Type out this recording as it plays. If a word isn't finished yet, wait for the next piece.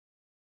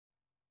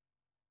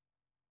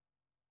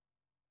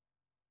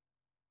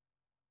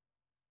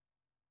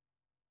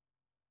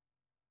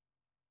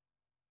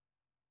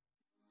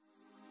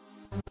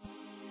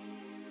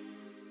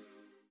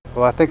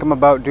Well, I think I'm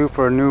about due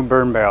for a new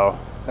burn barrel.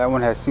 That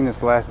one has seen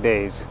its last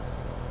days.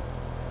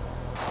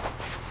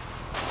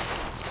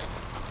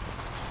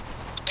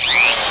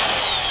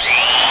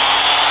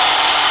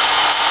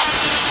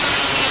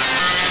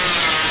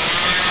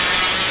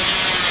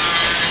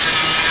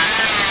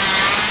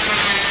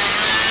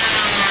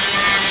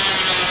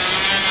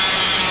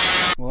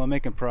 Well, I'm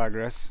making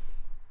progress.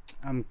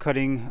 I'm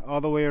cutting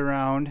all the way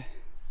around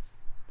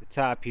the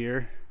top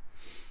here.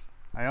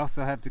 I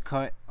also have to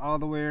cut all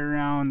the way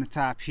around the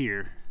top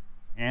here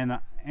and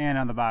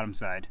on the bottom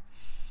side.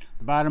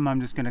 The bottom,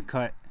 I'm just going to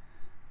cut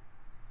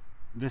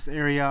this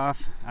area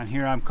off. On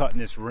here I'm cutting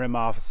this rim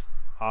off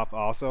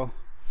also,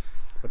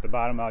 but the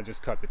bottom I'll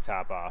just cut the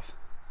top off.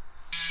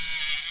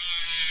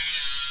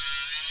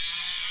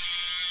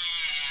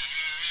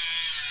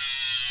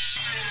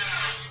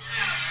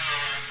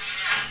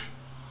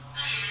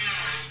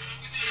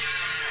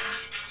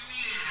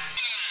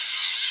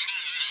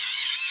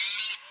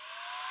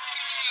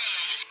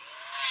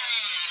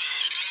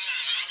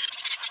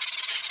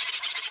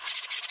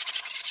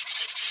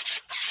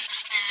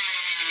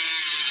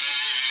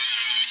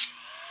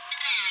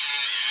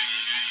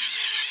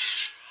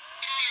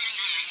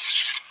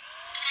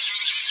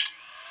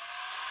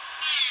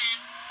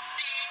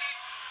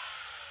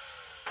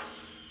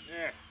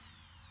 There.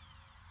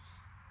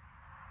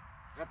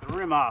 Got the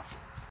rim off.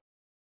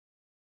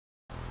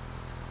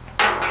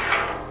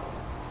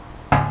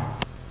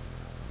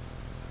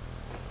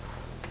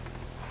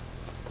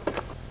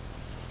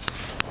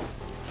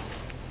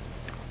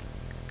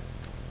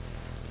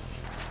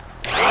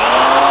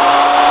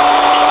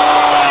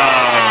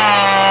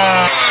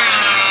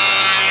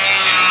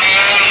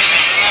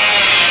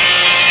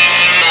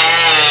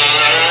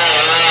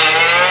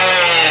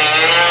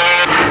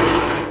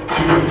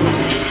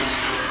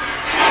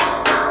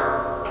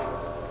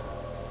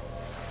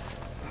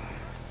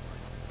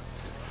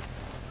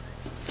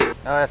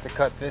 Now I have to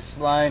cut this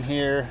line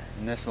here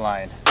and this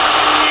line.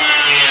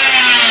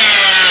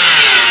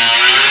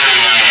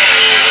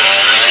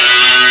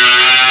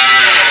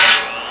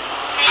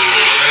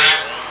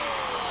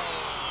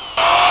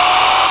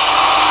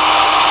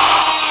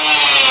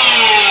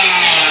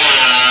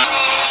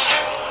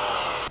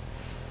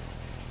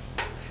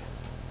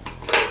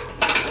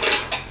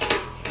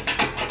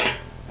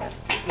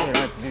 You don't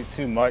have to do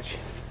too much.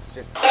 It's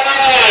just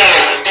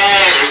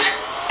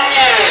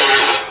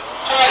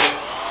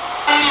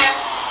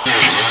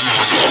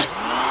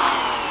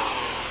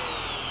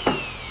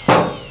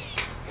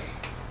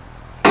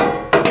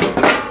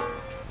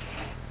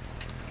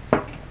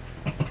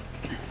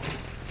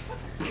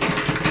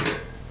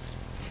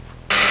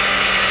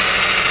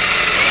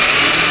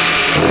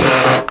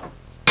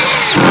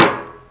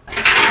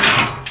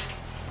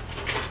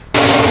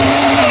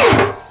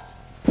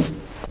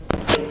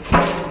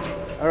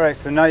Alright,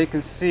 so now you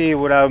can see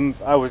what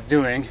I was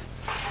doing.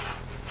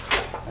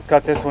 I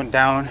cut this one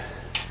down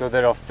so that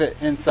it'll fit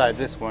inside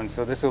this one.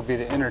 So this will be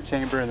the inner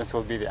chamber and this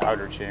will be the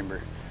outer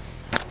chamber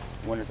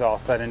when it's all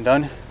said and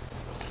done.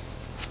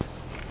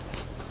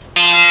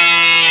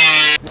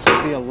 This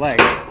will be a leg.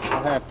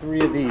 I'll have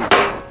 3 of these.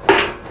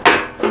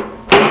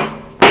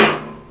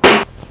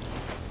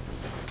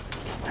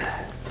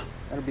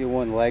 That'll be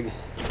 1 leg.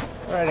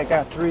 Alright, I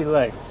got 3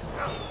 legs.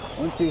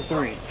 1, 2,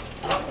 3.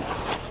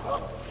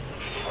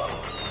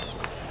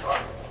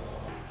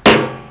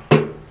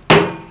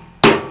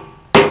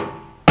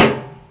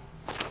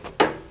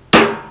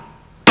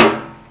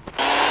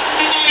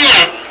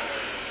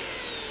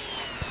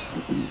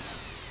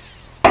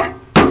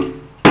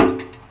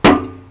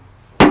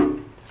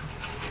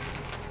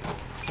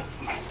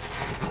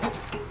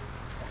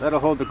 That'll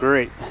hold the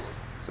grate.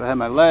 So I have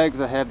my legs,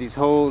 I have these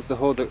holes to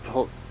hold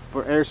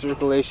for air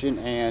circulation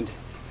and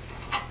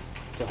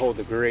to hold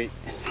the grate.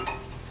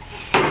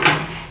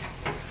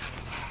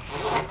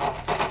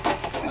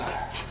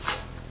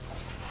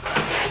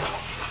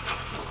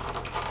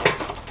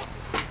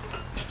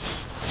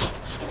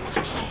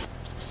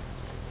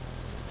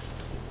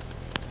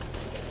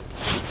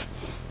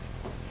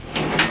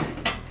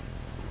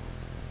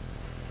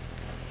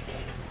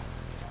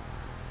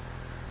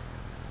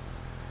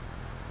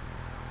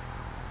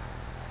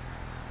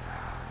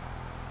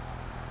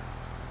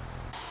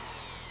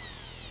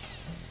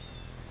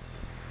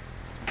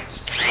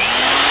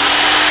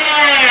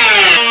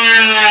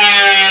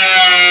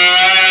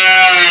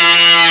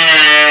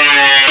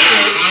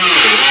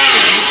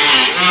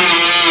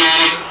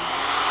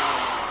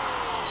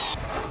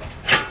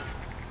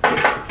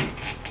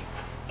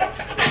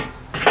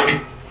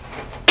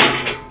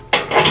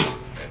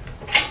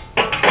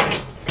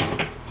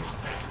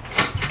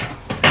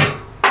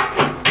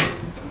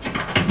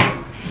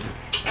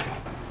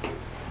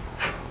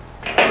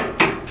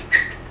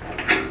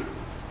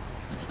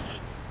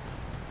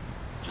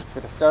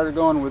 Get started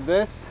going with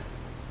this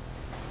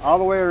all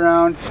the way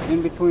around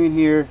in between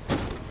here,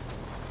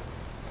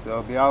 so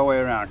it'll be all the way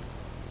around.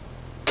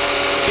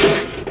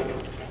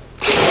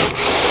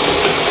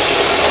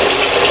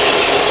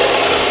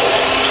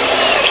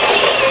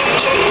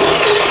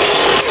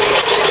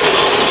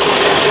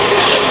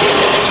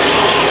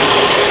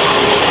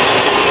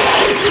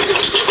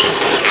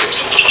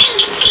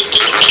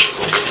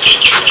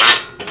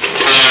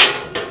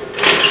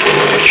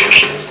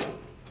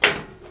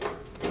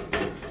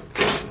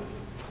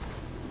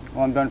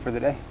 I'm done for the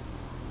day.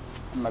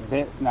 My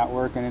bit's not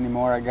working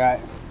anymore. I got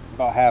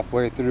about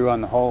halfway through on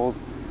the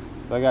holes,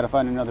 so I got to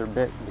find another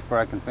bit before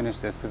I can finish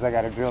this, because I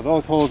got to drill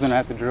those holes and I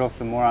have to drill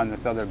some more on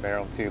this other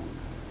barrel too.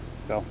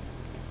 So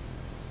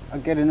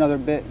I'll get another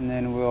bit and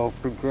then we'll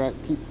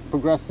keep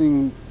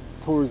progressing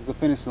towards the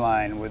finish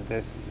line with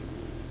this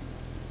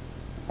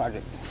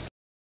project.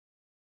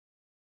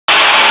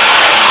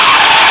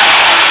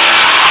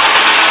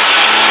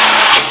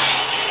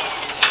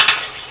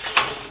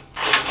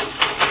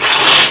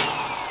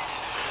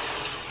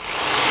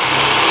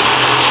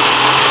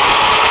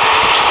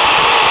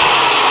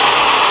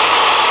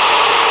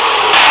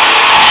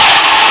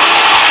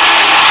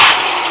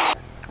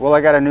 Well,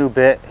 I got a new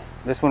bit.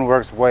 This one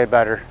works way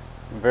better.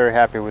 I'm very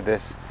happy with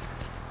this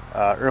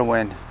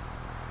Irwin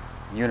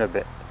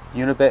Unibit.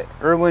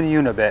 Irwin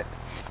Unibit.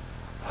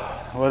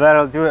 Well,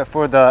 that'll do it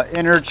for the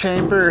inner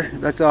chamber.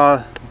 That's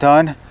all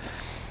done.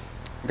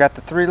 We got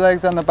the 3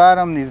 legs on the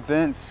bottom, these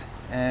vents,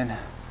 and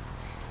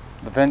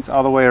the vents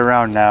all the way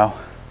around now.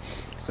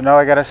 So now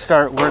I got to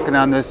start working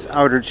on this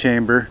outer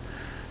chamber,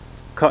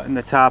 cutting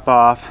the top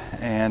off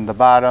and the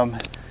bottom,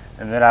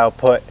 and then I'll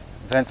put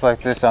vents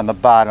like this on the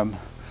bottom.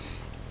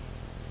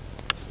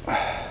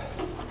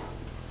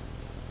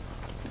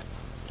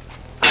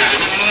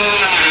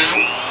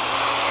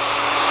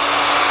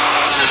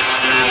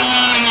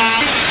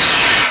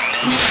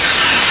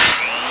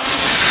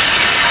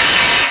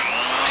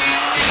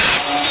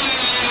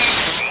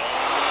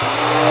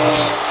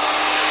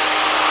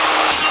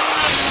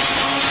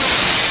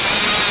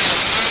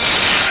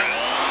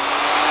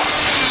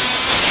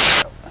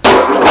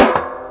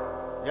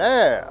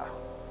 Yeah.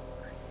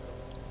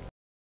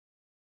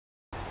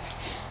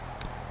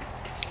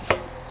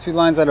 2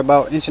 lines at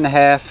about 1.5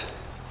 inches.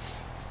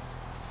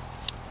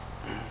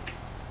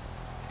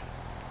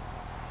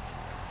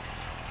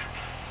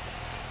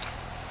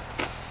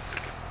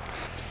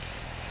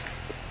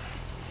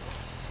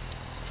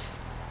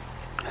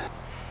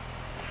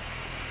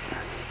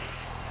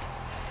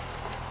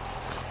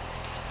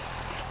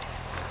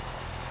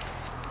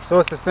 So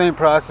it's the same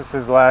process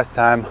as last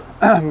time.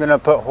 I'm gonna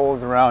put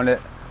holes around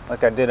it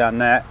like I did on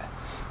that,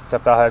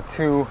 except I'll have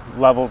 2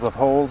 levels of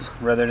holes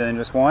rather than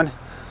just 1,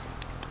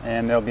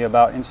 and they'll be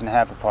about 1.5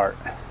 inches apart.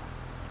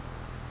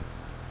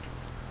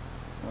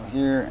 So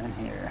here and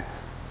here.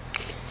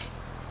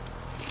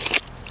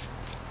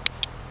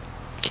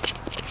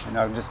 And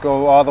I'll just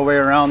go all the way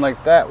around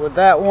like that with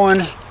that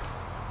one,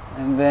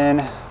 and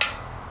then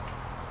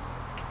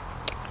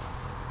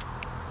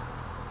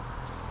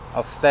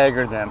I'll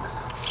stagger them.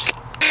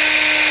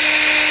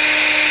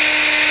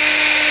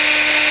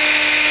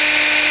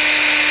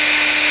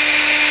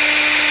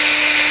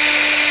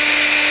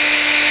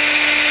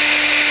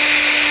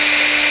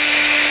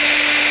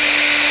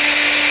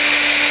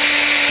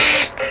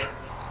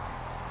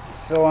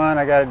 So on,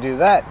 I got to do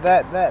that,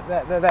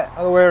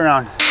 all the way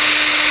around.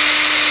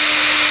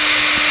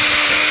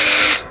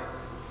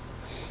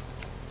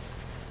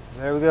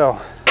 There we go.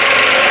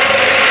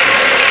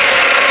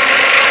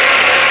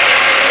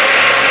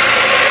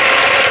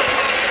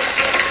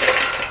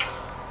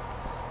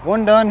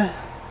 One done.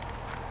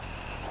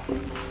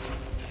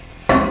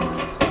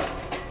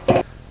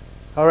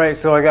 All right,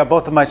 so I got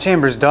both of my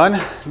chambers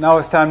done. Now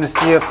it's time to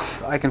see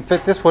if I can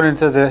fit this one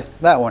into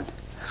that one.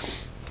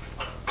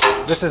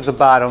 This is the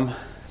bottom,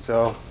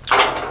 so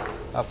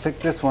I'll pick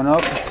this one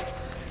up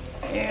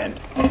and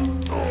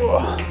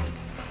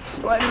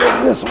slide it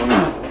over this one,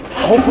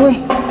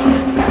 hopefully.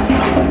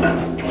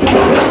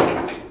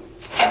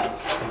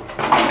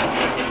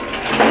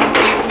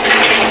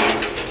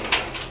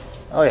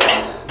 Oh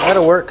yeah,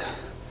 that'll work.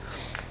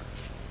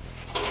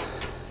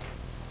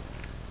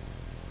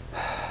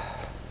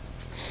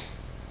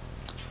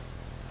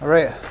 All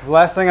right, the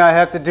last thing I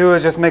have to do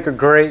is just make a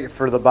grate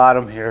for the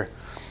bottom here.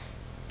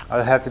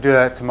 I'll have to do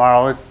that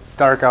tomorrow. It's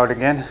dark out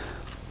again.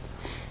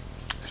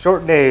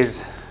 Short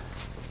days.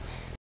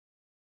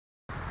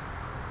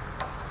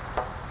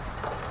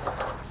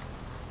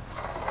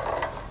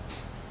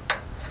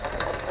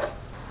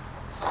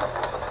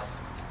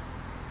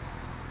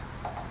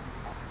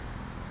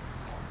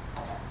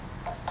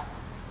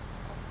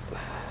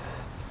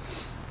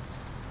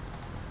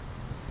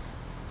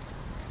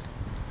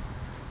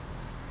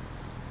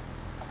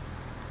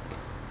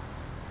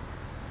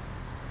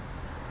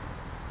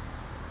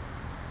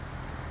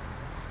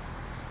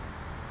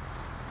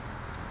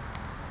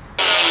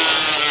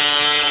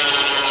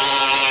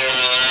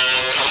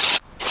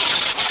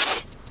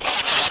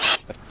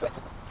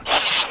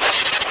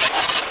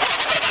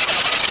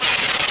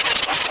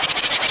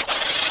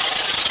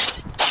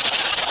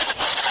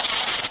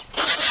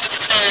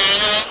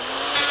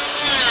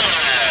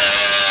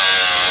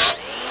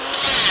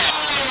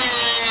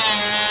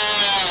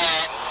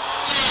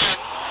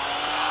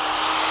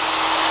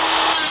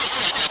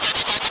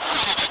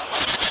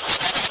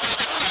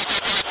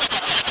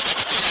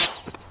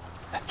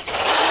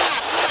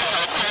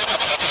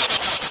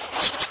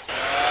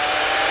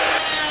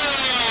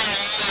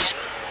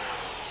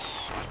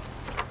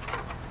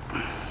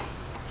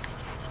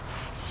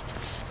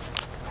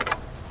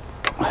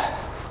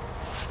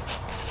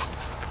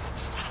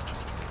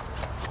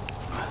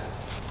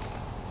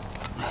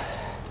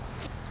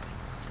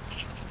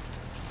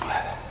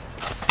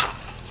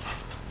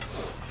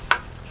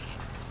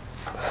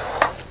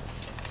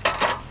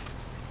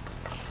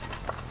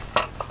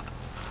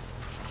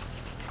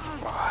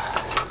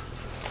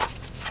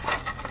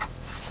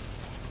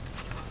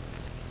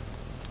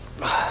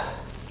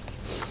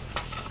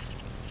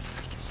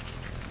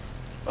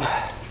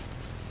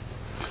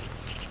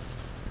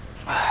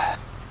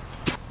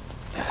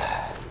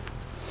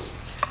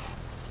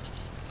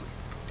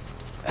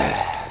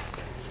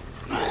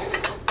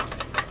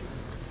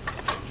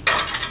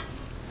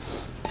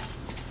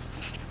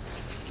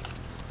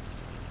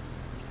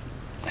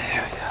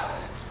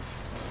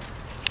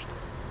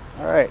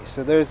 Alright,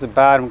 so there's the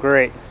bottom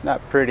grate. It's not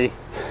pretty.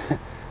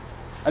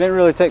 I didn't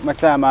really take my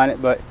time on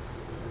it, but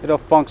it'll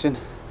function.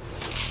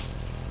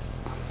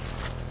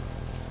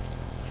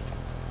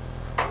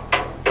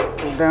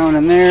 Go down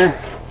in there.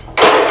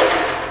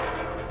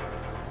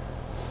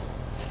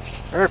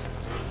 Perfect.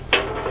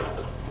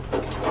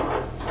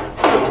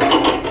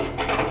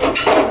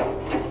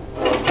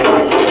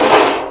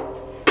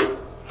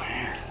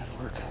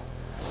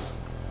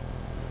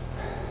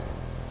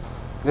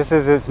 This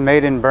is its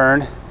maiden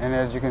burn, and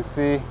as you can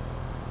see,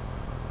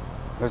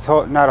 there's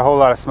not a whole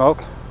lot of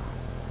smoke.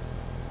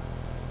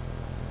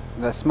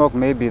 The smoke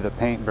may be the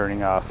paint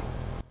burning off.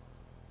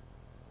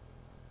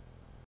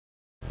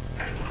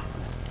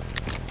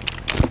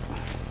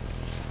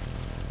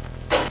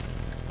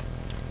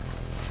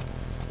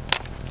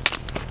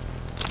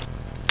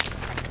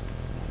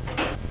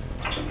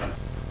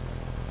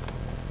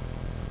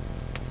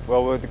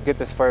 Well, we'll get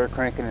this fire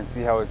cranking and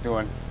see how it's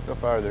doing. So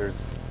far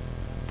there's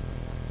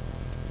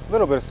a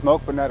little bit of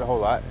smoke, but not a whole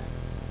lot.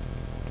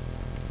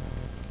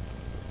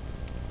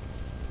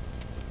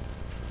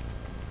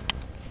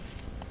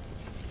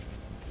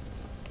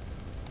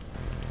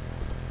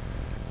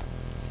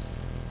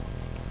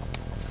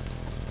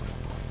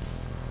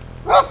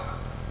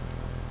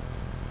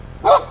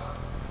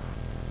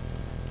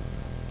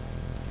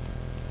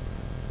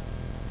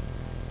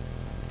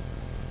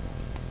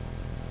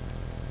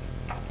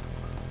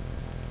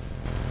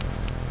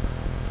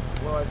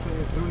 Well, I'd say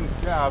it's doing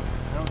its job.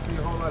 I don't see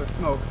a whole lot of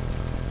smoke.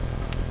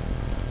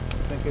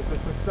 I think it's a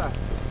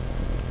success.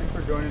 Thanks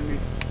for joining me,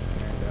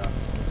 and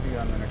we'll see you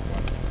on the next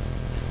one.